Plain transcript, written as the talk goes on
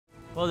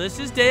Well, this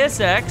is Deus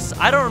Ex.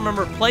 I don't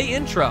remember. Play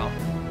intro.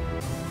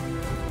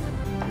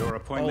 Your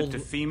appointment to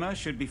FEMA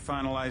should be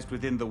finalized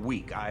within the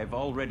week. I've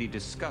already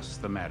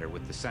discussed the matter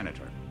with the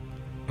senator.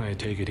 I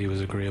take it he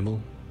was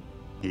agreeable?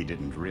 He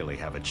didn't really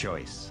have a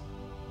choice.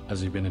 Has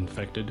he been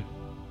infected?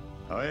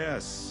 Oh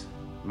yes,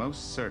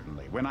 most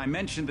certainly. When I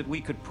mentioned that we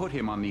could put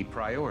him on the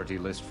priority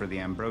list for the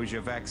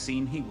ambrosia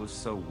vaccine, he was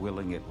so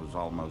willing it was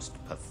almost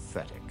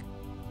pathetic.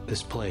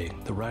 This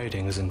plague, the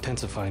rioting is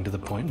intensifying to the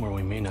point where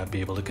we may not be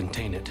able to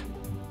contain it.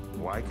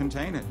 Why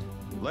contain it?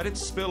 Let it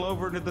spill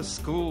over into the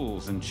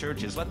schools and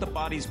churches. Let the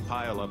bodies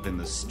pile up in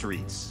the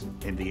streets.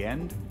 In the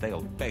end,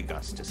 they'll beg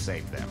us to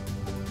save them.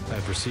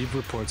 I've received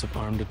reports of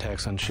armed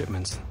attacks on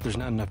shipments. There's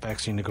not enough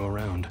vaccine to go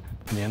around,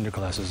 and the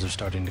underclasses are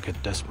starting to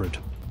get desperate.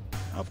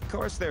 Of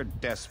course they're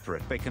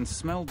desperate. They can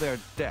smell their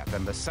death,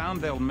 and the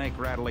sound they'll make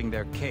rattling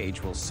their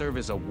cage will serve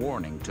as a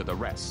warning to the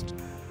rest.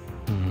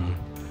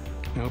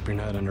 I hope you're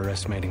not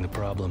underestimating the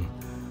problem.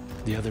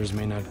 The others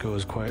may not go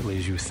as quietly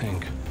as you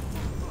think.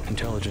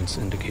 Intelligence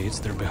indicates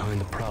they're behind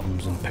the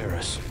problems in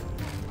Paris.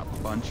 A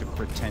bunch of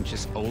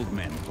pretentious old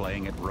men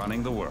playing at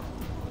running the world.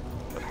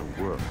 But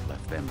the world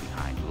left them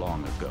behind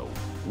long ago.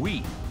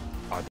 We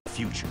are the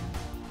future.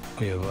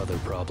 We have other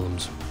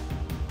problems.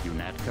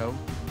 UNATCO?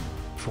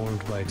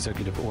 Formed by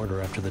executive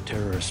order after the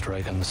terrorist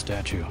strike on the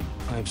statue.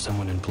 I have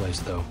someone in place,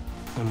 though.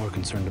 I'm more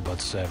concerned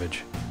about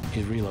Savage.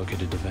 He's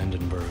relocated to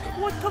Vandenberg.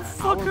 What the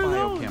fuck Our are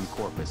those? biochem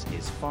corpus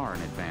is far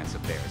in advance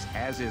of theirs,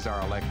 as is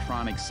our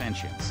electronic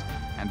sentience.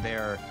 And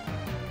their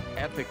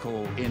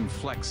ethical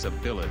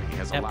inflexibility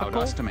has allowed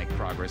us to make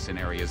progress in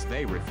areas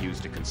they refuse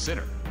to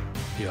consider.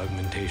 The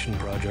augmentation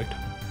project?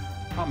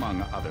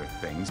 Among other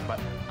things, but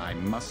I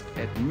must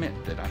admit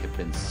that I have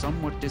been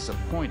somewhat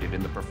disappointed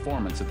in the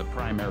performance of the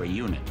primary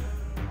unit.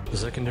 The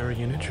secondary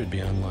unit should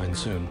be online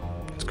soon.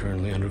 It's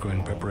currently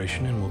undergoing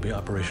preparation and will be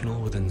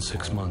operational within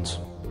 6 months.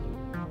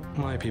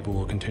 My people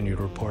will continue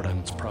to report on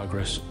its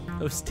progress.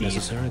 Those teeth.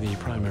 Necessary, the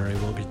primary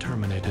will be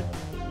terminated.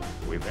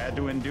 We've had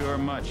to endure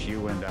much,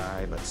 you and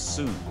I, but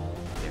soon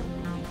there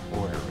will be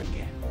order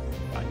again.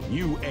 A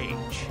new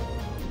age.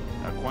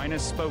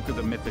 Aquinas spoke of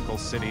the mythical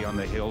city on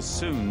the hill.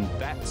 Soon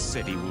that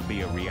city will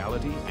be a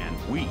reality, and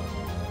we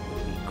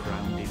will be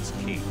crowned its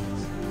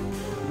kings.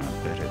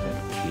 Not better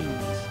than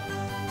kings.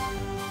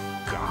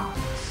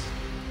 Gods.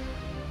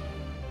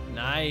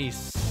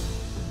 Nice.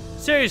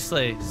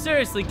 Seriously,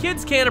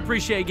 kids can't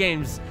appreciate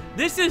games.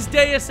 This is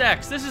Deus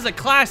Ex. This is a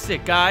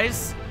classic,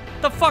 guys.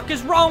 The fuck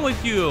is wrong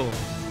with you?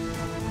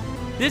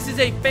 This is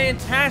a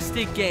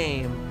fantastic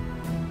game.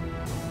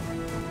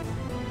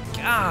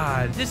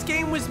 God, this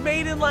game was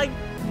made in like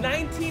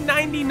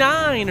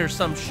 1999 or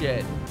some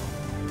shit.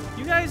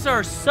 You guys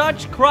are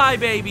such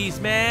crybabies,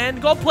 man.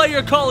 Go play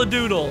your Call of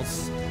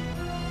Doodles.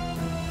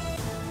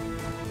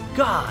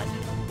 God.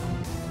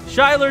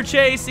 Shyler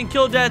Chase and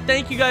Kill Death,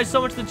 thank you guys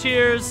so much for the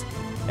cheers.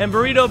 And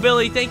Burrito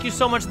Billy, thank you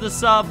so much for the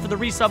sub, for the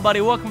resub,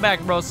 buddy. Welcome back,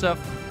 Broseph.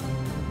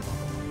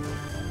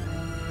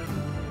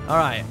 All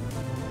right.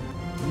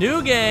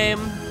 New game.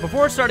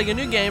 Before starting a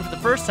new game for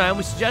the first time,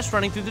 we suggest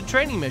running through the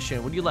training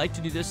mission. Would you like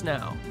to do this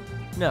now?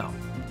 No.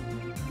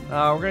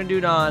 We're going to do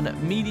it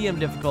on medium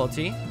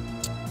difficulty.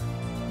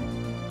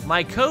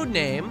 My code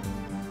name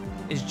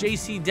is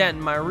JC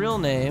Denton. My real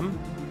name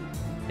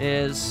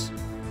is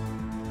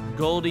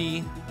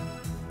Goldie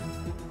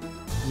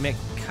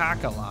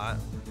McCockalot.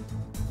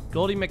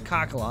 Goldie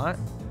McCockalot.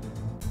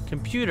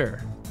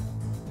 Computer.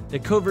 The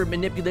covert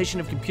manipulation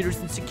of computers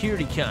and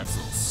security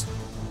consoles.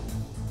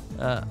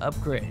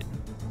 Upgrade.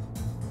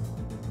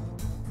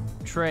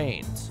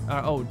 Trained.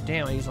 Oh,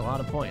 damn, I used a lot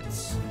of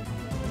points.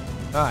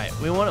 All right,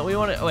 we want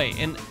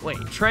to, wait,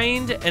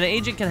 trained, an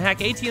agent can hack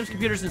ATMs,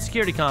 computers, and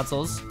security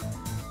consoles.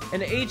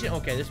 An agent,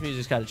 okay, this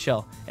music's gotta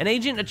chill. An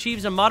agent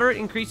achieves a moderate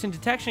increase in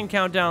detection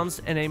countdowns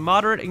and a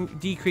moderate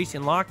decrease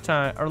in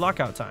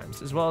lockout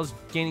times, as well as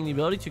gaining the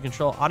ability to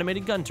control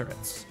automated gun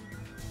turrets.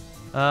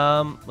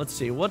 Let's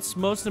see, what's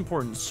most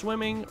important?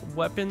 Swimming,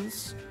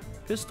 weapons,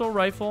 pistol,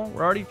 rifle.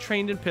 We're already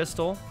trained in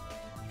pistol.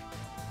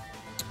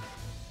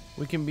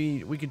 We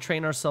could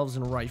train ourselves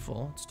in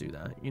rifle. Let's do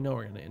that. You know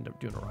we're gonna end up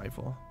doing a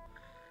rifle.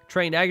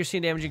 Trained, accuracy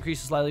and damage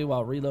increases slightly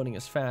while reloading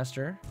is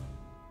faster.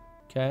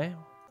 Okay.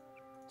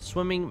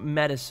 Swimming,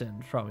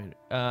 medicine, probably.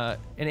 An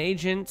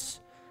agent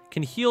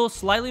can heal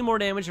slightly more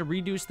damage and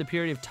reduce the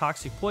period of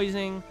toxic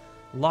poisoning,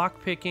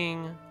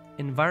 lockpicking,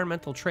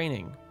 environmental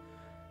training.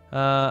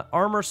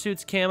 Armor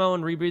suits, camo,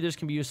 and rebreathers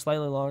can be used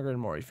slightly longer and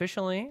more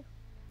efficiently.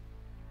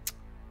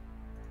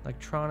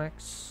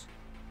 Electronics.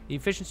 The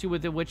efficiency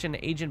with which an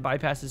agent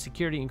bypasses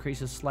security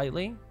increases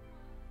slightly.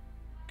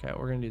 Okay,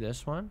 we're going to do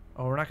this one.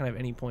 Oh, we're not going to have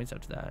any points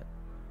after that.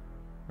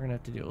 We're going to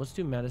have to do it. Let's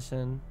do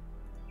medicine.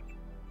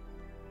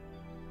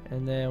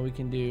 And then we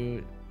can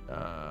do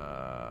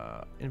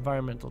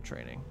environmental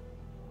training.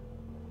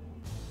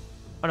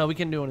 Oh, no, we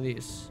can do one of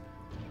these.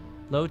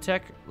 Low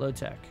tech, low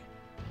tech.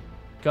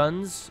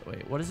 Guns.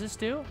 Wait, what does this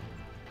do?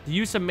 The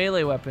use of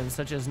melee weapons,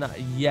 such as not.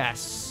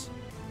 Yes.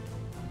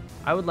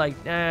 I would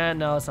like.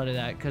 No, let's not do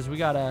that because we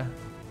got a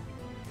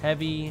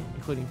heavy,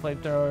 including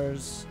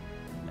flamethrowers.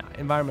 Nah,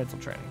 environmental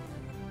training.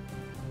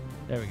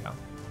 There we go.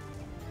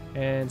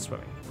 And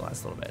swimming, the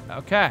last little bit.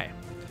 Okay.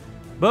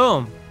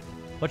 Boom.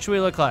 What should we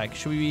look like?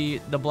 Should we be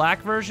the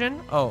black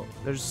version? Oh,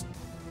 there's...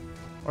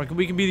 Or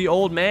we can be the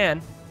old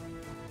man.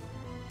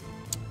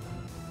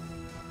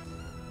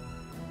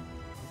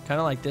 Kind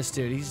of like this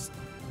dude. He's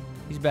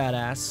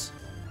badass.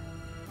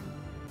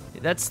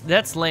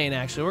 That's Lane,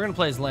 actually. We're going to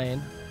play as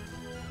Lane.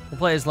 We'll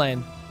play as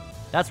Lane.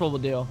 That's what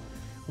we'll do.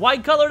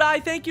 White Colored Eye,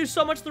 thank you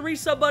so much for the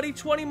resub, buddy.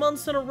 20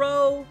 months in a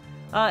row.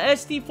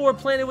 SD4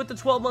 Planet with the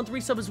 12-month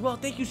resub as well.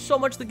 Thank you so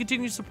much for the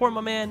continued support,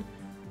 my man.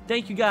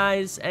 Thank you,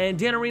 guys. And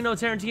Danarino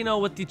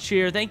Tarantino with the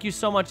cheer. Thank you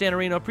so much,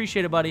 Danarino.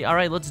 Appreciate it, buddy. All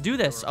right, let's do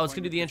this. Oh, let's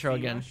do the intro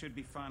again.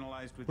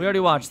 We already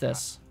watched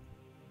this.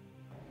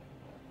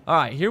 All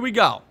right, here we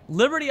go.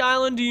 Liberty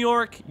Island, New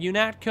York,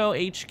 UNATCO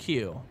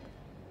HQ.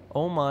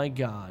 Oh, my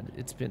God.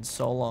 It's been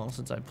so long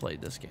since I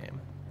played this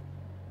game.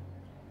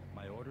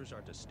 My orders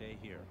are to stay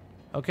here.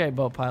 Okay,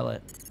 boat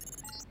pilot.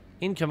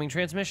 Incoming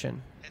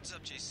transmission. Heads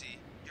up, JC.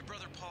 Your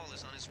brother Paul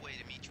is on his way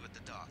to meet you at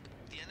the dock.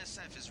 The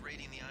NSF is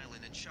raiding the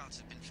island and shots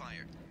have been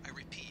fired. I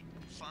repeat,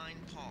 find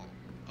Paul.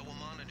 I will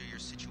monitor your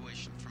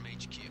situation from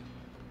HQ.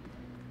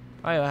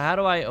 All right, how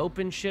do I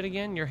open shit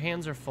again? Your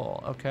hands are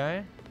full.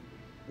 Okay.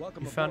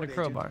 Welcome You found a aboard,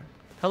 crowbar. Agent.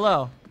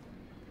 Hello.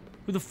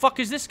 Who the fuck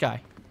is this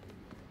guy?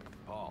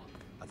 Paul,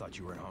 I thought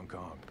you were in Hong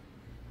Kong.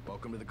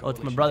 Welcome to the Oh, it's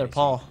coalition, my brother, JC.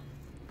 Paul.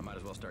 I might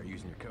as well start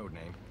using your code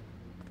name.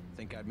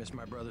 Think I'd miss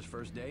my brother's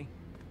first day?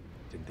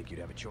 Didn't think you'd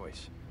have a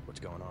choice. What's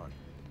going on?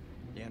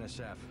 The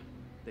NSF.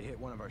 They hit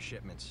one of our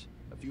shipments.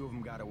 A few of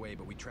them got away,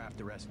 but we trapped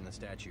the rest in the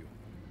statue.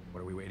 What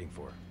are we waiting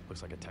for?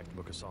 Looks like a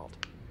textbook assault.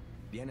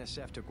 The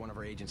NSF took one of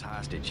our agents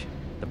hostage.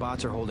 The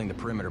bots are holding the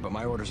perimeter, but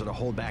my orders are to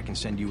hold back and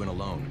send you in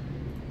alone.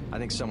 I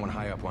think someone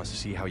high up wants to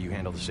see how you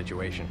handle the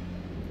situation.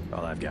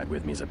 All I've got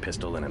with me is a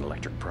pistol and an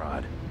electric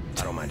prod.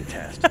 I don't mind a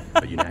test,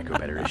 but UNATCO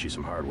better issue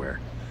some hardware.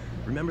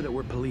 Remember that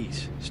we're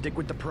police. Stick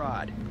with the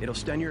prod. It'll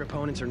stun your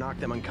opponents or knock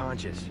them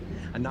unconscious.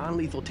 A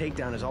non-lethal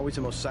takedown is always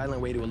the most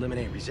silent way to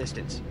eliminate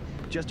resistance.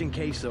 Just in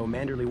case, though,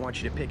 Manderley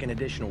wants you to pick an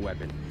additional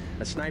weapon.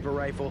 A sniper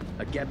rifle,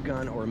 a GEP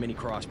gun, or a mini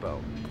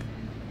crossbow.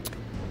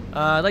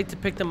 I'd like to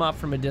pick them up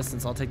from a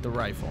distance. I'll take the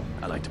rifle.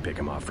 I like to pick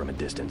them off from a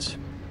distance.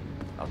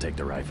 I'll take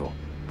the rifle.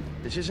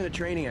 This isn't a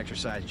training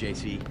exercise,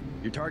 JC.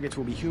 Your targets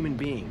will be human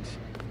beings.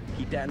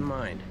 Keep that in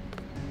mind.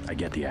 I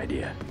get the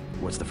idea.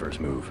 What's the first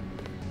move?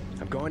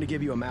 I'm going to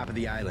give you a map of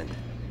the island.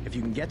 If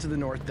you can get to the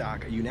North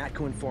Dock, a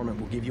UNATCO informant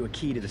will give you a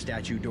key to the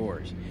statue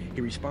doors.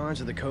 He responds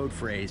to the code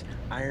phrase,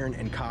 iron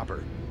and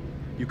copper.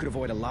 You could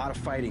avoid a lot of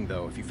fighting,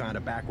 though, if you found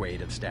a back way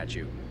to the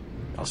statue.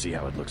 I'll see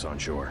how it looks on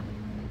shore.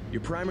 Your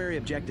primary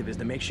objective is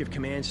the makeshift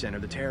command center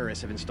the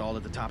terrorists have installed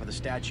at the top of the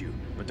statue.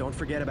 But don't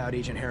forget about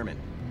Agent Herman.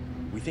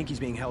 We think he's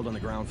being held on the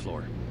ground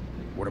floor.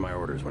 What are my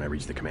orders when I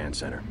reach the command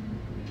center?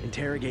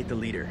 Interrogate the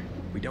leader.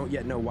 We don't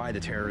yet know why the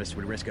terrorists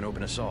would risk an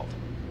open assault.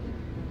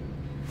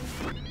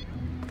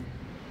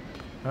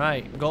 All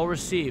right, goal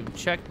received.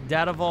 Check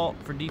data vault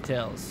for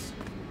details.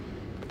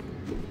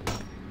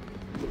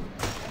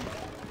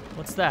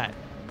 What's that?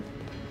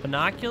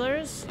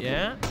 Binoculars?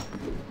 Yeah.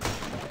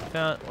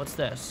 Found, what's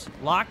this?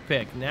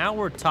 Lockpick. Now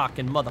we're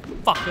talking,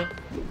 motherfucker.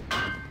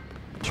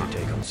 What's your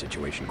take on the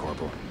situation,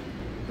 Corporal?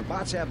 The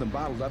bots have them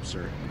bottled up,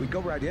 sir. We'd go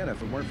right in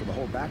if it weren't for the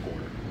whole back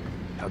order.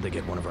 How'd they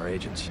get one of our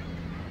agents?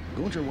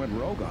 Gunther went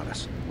rogue on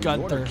us. When the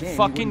Gunther. order came, he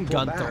Fucking wouldn't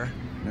pull Gunther. back.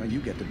 Now you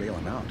get to bail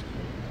him out.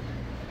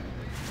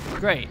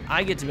 Great.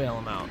 I get to bail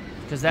him out.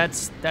 Because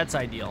that's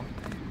ideal.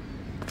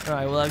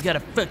 Alright, well, I've got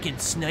a fucking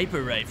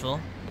sniper rifle.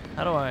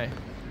 How do I...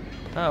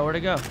 Oh, where'd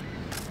it go?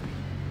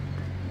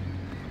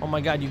 Oh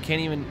my god, you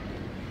can't even...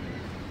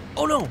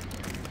 Oh no!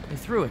 I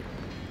threw it.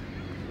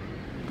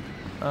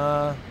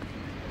 How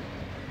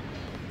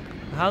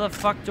the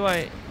fuck do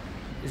I...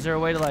 Is there a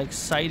way to, like,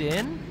 sight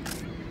in?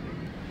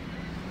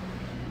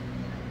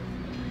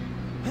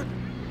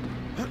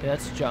 Okay,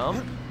 let's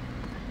jump.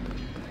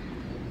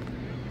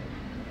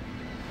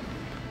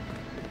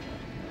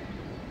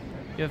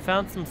 You have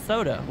found some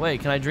soda.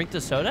 Wait, can I drink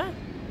the soda?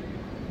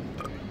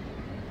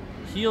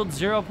 Healed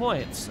 0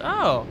 points.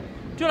 Oh.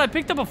 Dude, I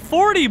picked up a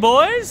 40,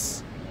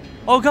 boys.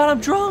 Oh god, I'm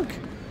drunk.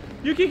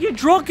 You can get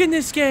drunk in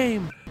this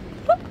game.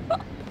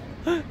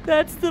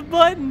 That's the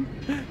button.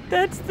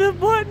 That's the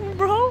button,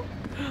 bro.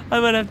 I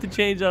might have to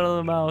change that on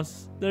the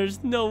mouse.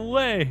 There's no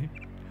way.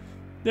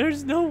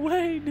 There's no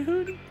way,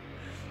 dude.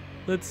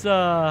 Let's,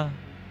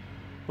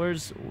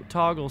 where's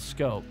toggle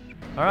scope?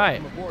 All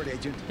right. Welcome aboard,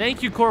 Agent.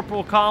 Thank you,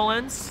 Corporal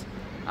Collins.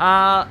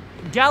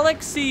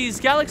 Galaxies,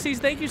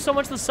 thank you so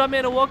much for the sub,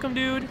 man, and welcome,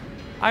 dude.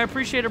 I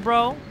appreciate it,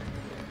 bro.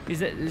 Is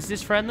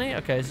this friendly?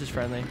 Okay, this is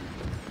friendly.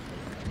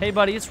 Hey,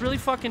 buddy, it's really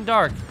fucking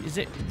dark. Is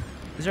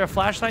there a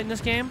flashlight in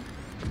this game?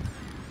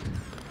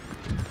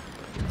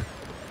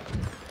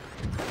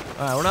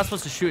 Alright, we're not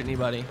supposed to shoot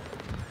anybody.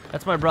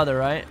 That's my brother,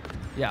 right?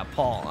 Yeah,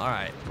 Paul.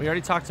 Alright. We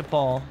already talked to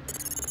Paul.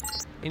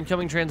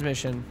 Incoming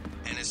transmission.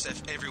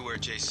 NSF everywhere,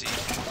 JC.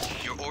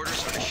 Your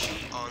orders are to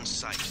shoot on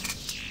sight.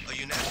 A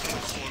UNATCO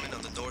informant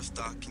on the North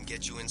Dock can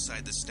get you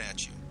inside the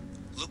statue.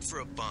 Look for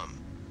a bum.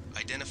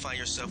 Identify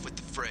yourself with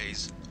the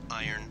phrase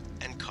iron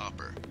and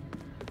copper.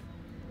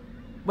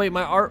 Wait,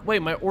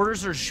 my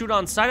orders are shoot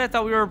on sight. I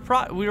thought we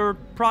were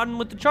prodding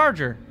with the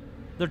charger.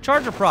 The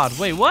charger prod.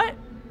 Wait, what?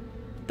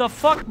 The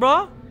fuck,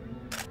 bro?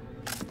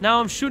 Now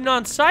I'm shooting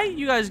on sight?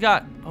 You guys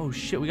got... Oh,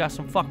 shit. We got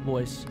some fuck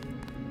boys.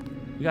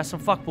 We got some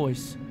fuck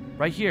boys.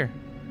 Right here.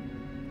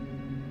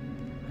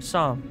 I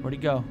saw him. Where'd he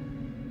go?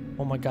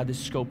 Oh, my God. This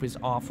scope is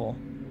awful.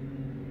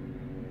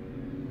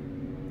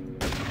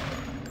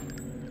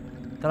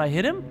 Did I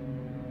hit him?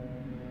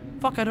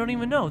 Fuck, I don't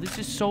even know. This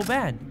is so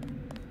bad.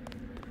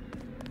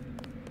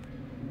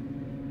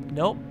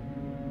 Nope.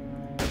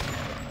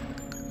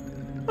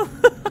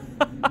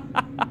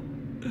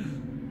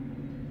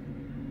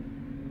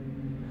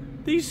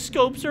 These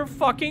scopes are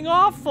fucking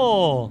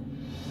awful.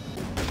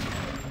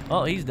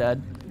 Oh, he's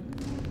dead.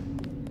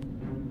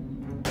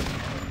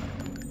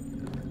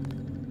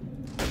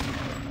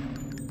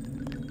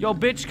 Yo,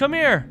 bitch, come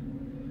here.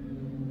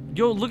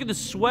 Yo, look at the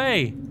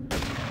sway.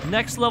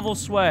 Next level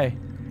sway.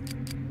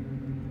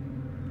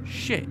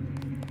 Shit.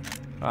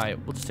 Alright,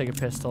 we'll just take a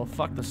pistol.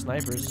 Fuck the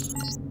snipers.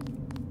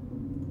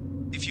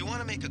 If you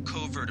want to make a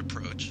covert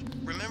approach,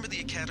 remember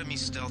the Academy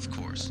stealth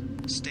course.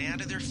 Stay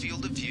out of their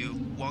field of view,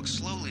 walk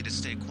slowly to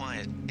stay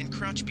quiet, and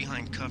crouch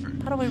behind cover.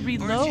 How do I Or if you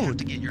have reload?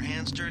 to get your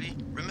hands dirty,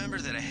 remember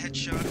that a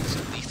headshot is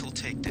a lethal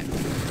takedown.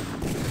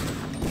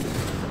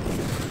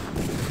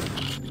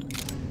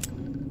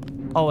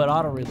 Oh, it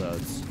auto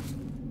reloads.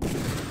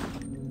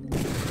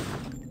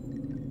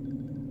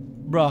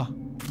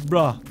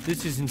 Bruh,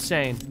 this is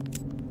insane.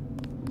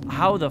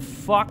 How the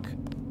fuck?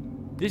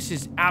 This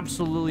is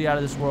absolutely out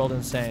of this world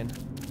insane.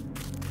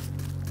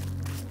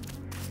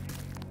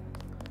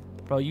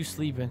 Bro, you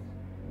sleeping.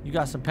 You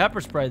got some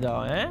pepper spray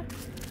though, eh?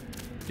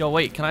 Yo,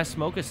 wait, can I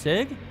smoke a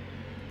cig?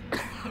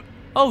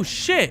 Oh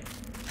shit!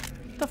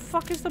 The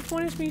fuck is the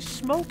point of me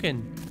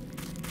smoking?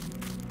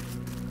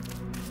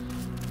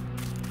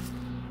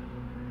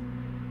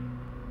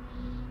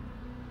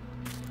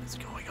 What's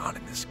going on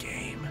in this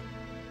game?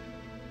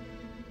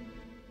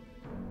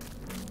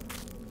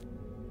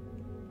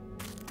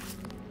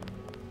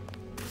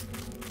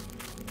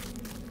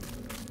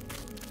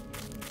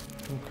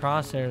 Some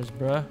crosshairs,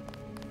 bruh.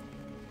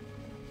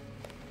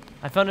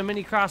 I found a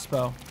mini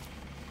crossbow.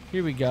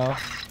 Here we go.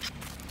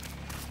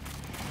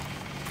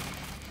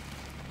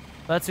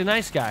 That's a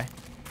nice guy.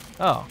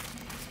 Oh.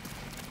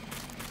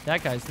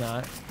 That guy's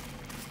not.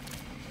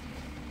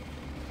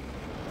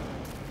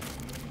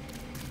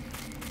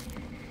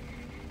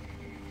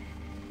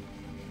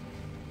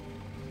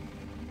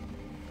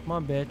 Come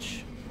on,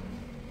 bitch.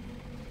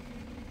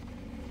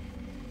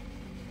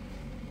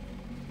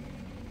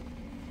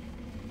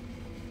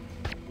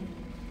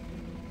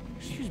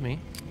 Excuse me.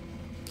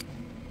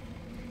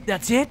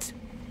 That's it?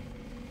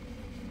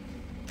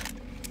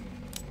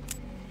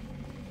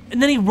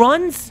 And then he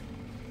runs?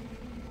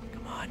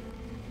 Come on.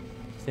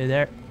 Stay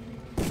there.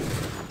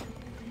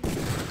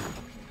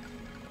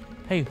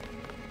 Hey.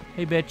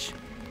 Hey, bitch.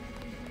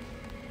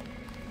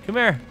 Come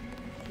here.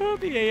 Oh,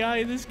 the AI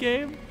in this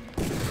game.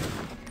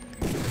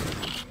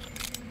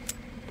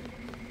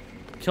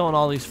 Killing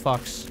all these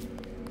fucks.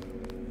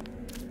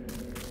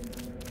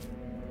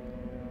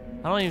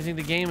 I don't even think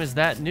the game is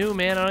that new,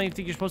 man. I don't even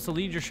think you're supposed to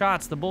lead your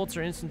shots. The bullets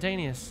are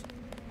instantaneous.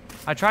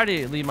 I tried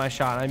to lead my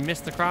shot. I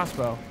missed the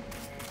crossbow.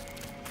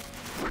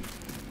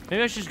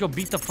 Maybe I should just go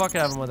beat the fuck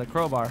out of him with a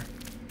crowbar.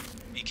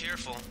 Be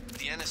careful.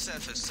 The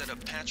NSF has set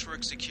up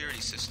patchwork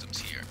security systems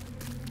here.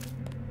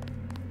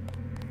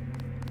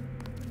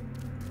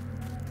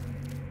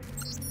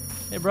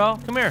 Hey, bro.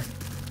 Come here.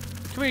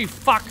 Come here, you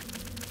fuck.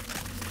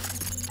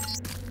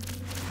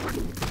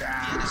 The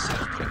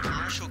NSF put a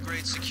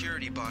commercial-grade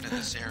security bot in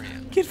this area.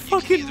 Get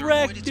fucking You can either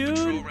wrecked, avoid its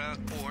patrol dude. route,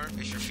 or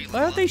if you're feeling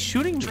Why aren't they lucky,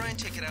 shooting me? try and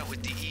take it out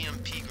with the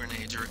EMP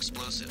grenades or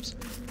explosives.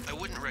 I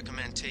wouldn't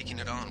recommend taking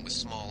it on with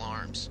small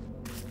arms.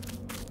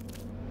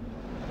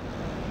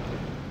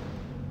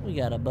 We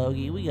got a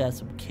bogey. We got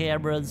some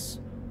cameras.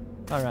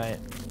 All right.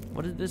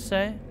 What did this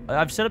say?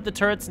 I've set up the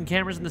turrets and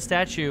cameras in the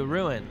statue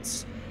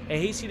ruins. A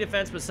hasty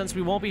defense, but since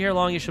we won't be here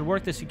long, you should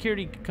work the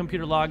security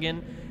computer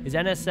login. Is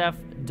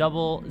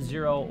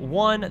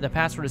NSF001. The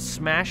password is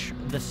smash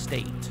the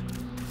state.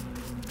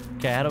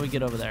 Okay, how do we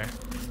get over there?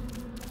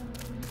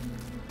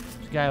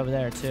 There's a guy over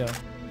there too.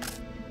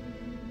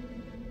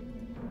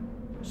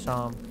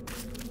 Saw him.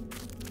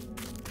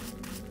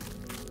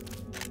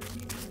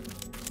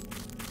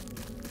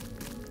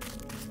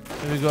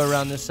 Maybe we go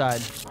around this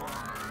side.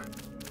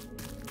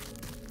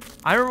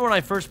 I remember when I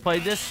first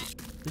played this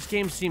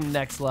game seemed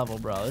next level,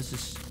 bro. This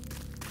is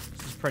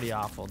pretty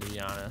awful, to be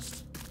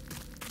honest.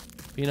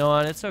 But you know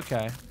what? It's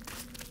okay.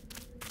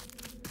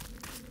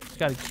 It's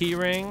got a key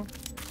ring,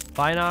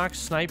 binocs,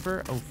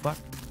 sniper. Oh, fuck.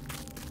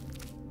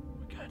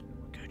 We're good.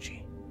 We're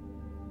Gucci.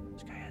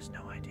 This guy has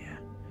no idea.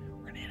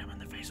 We're gonna hit him in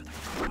the face with a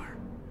crowbar.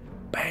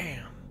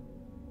 Bam!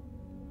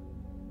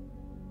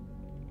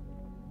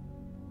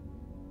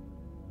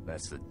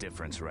 That's the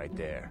difference right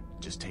there.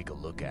 Just take a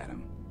look at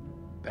him.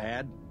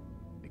 Bad?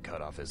 They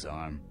cut off his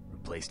arm,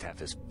 replaced half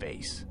his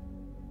face.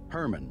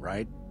 Herman,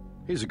 right?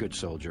 He's a good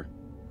soldier.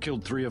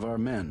 Killed 3 of our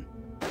men.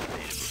 They'd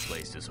have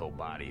replaced his whole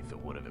body if it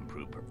would have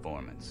improved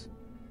performance.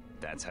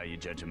 That's how you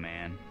judge a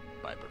man?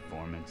 By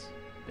performance?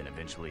 Then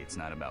eventually it's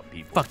not about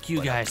people. Fuck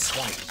you guys.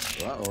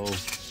 Uh-oh.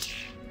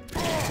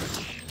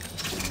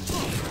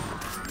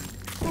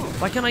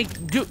 Why can't I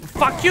do?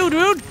 Fuck you,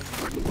 dude!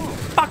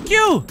 Fuck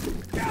you!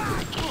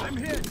 I'm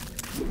hit.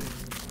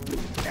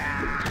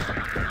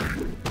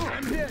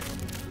 I'm hit.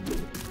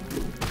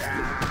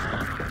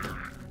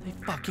 They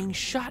fucking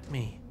shot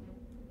me.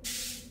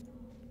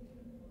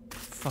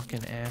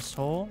 Fucking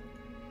asshole.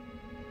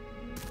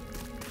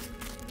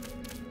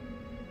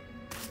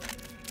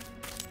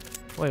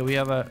 Wait, we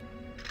have a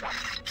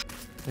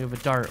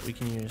dart we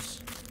can use.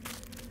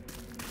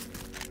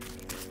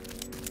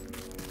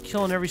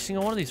 Killing every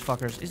single one of these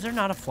fuckers. Is there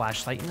not a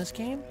flashlight in this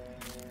game?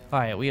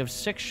 Alright, we have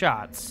 6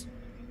 shots.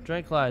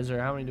 Tranquilizer,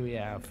 how many do we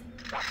have?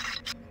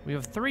 We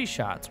have 3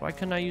 shots. Why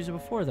couldn't I use it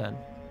before then?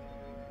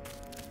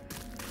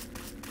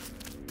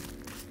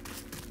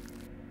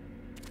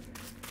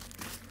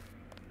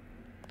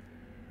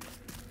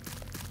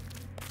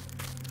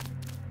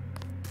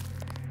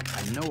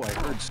 I know I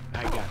heard.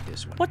 I got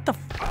this one. What the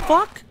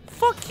fuck?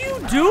 Fuck you,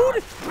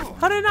 dude!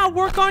 How did it not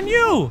work on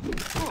you?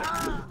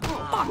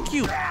 Fuck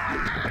you!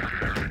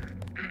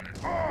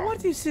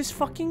 What is this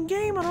fucking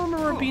game? I don't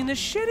remember it being this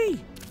shitty.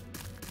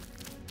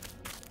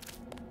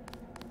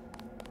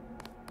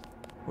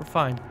 We're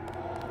fine.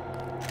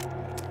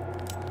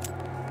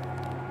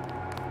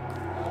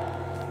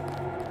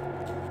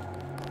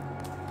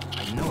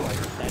 I know I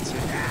heard. That's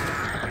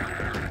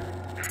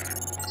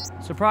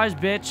it. Surprise,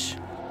 bitch.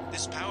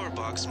 This power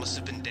box must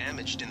have been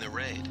damaged in the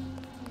raid.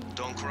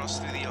 Don't cross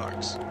through the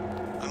arcs.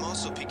 I'm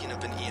also picking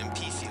up an EMP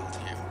field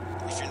here.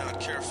 If you're not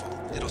careful,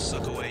 it'll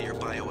suck away your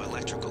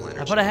bioelectrical energy.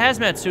 I put a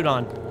hazmat suit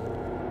on.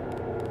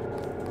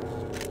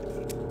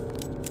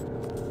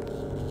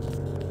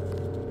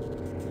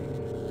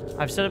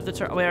 I've set up the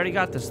turn. Oh, wait, I already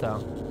got this though.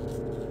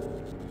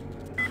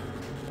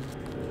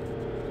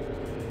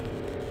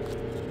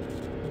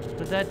 What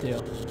did that do?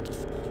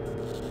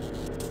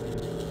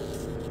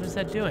 What is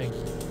that doing?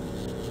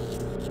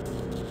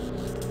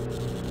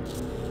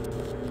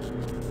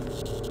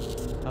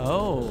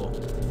 Oh.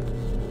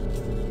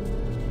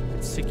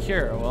 It's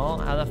secure. Well,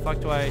 how the fuck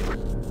do I...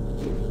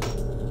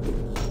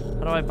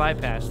 How do I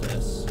bypass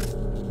this?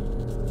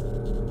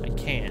 I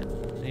can't.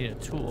 I need a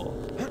tool.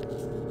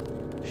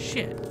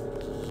 Shit.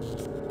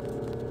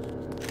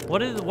 What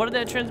did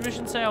that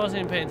transmission say? I wasn't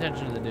even paying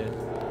attention to the dude.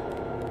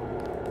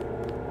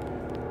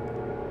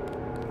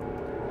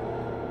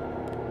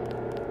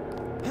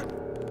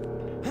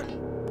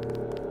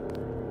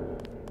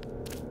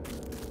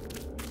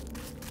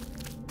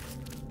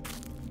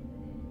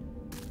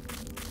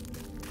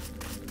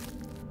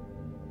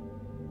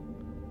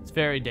 It's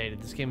very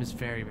dated. This game is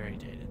very, very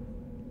dated.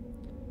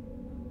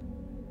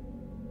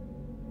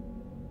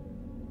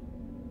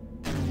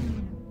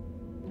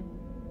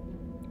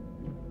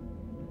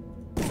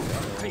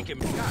 Take him,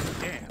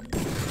 goddamn.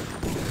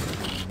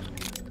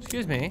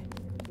 Excuse me.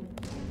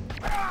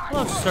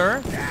 Hello,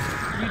 sir.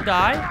 Did you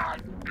die?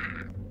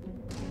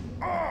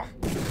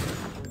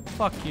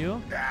 Fuck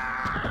you.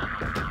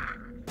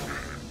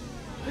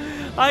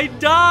 I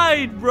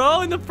died, bro,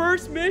 in the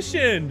first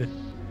mission.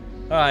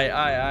 Alright.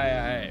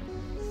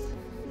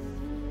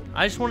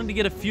 I just wanted to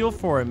get a feel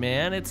for it,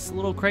 man. It's a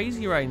little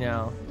crazy right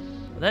now.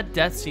 That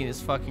death scene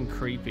is fucking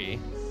creepy.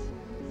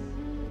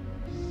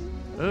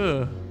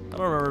 Ugh. I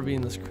don't remember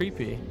being this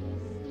creepy.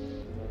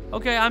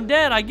 Okay, I'm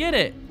dead. I get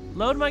it.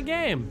 Load my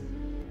game.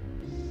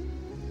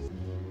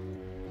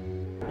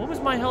 What was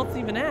my health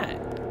even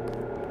at?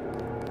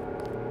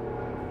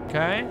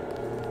 Okay.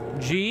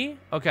 G.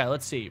 Okay,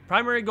 let's see.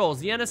 Primary goals.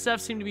 The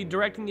NSF seem to be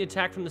directing the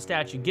attack from the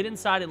statue. Get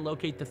inside and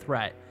locate the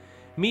threat.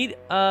 Meet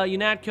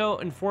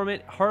UNATCO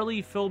informant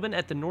Harley Philbin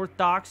at the North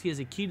Docks. He has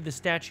a key to the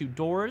statue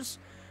doors.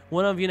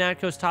 One of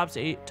UNATCO's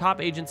top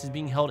agents is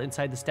being held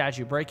inside the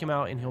statue. Break him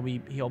out, and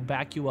he'll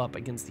back you up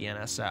against the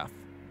NSF.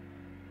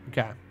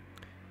 Okay,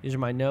 these are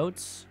my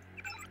notes.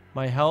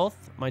 My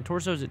health. My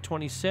torso is at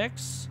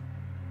 26.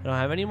 I don't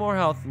have any more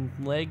health than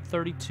leg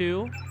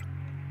 32.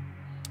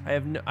 I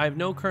have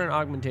no current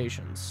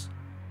augmentations.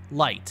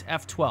 Light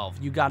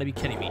F12. You got to be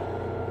kidding me.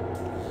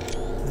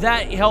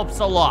 That helps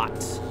a lot.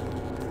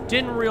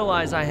 Didn't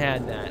realize I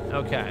had that.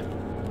 Okay.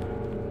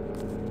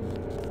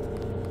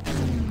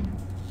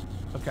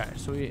 Okay,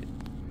 so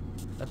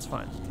that's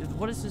fine.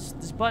 What is this?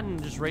 This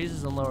button just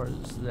raises and lowers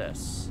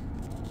this.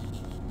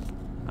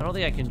 I don't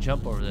think I can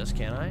jump over this,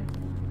 can I?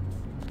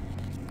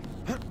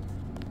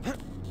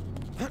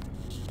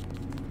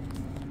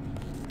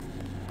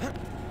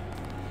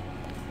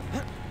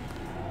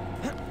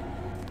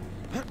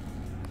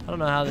 I don't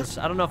know how this,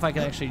 I don't know if I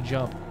can actually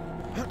jump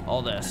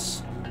all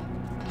this.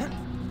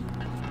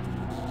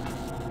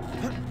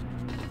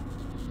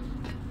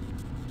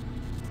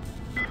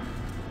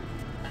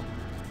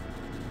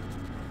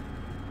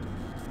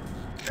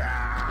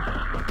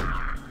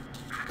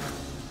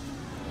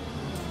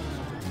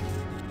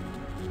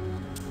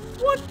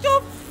 What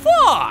the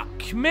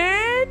fuck,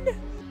 man?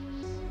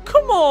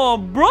 Come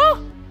on,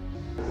 bruh.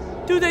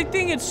 Dude, that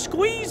thing had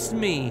squeezed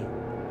me.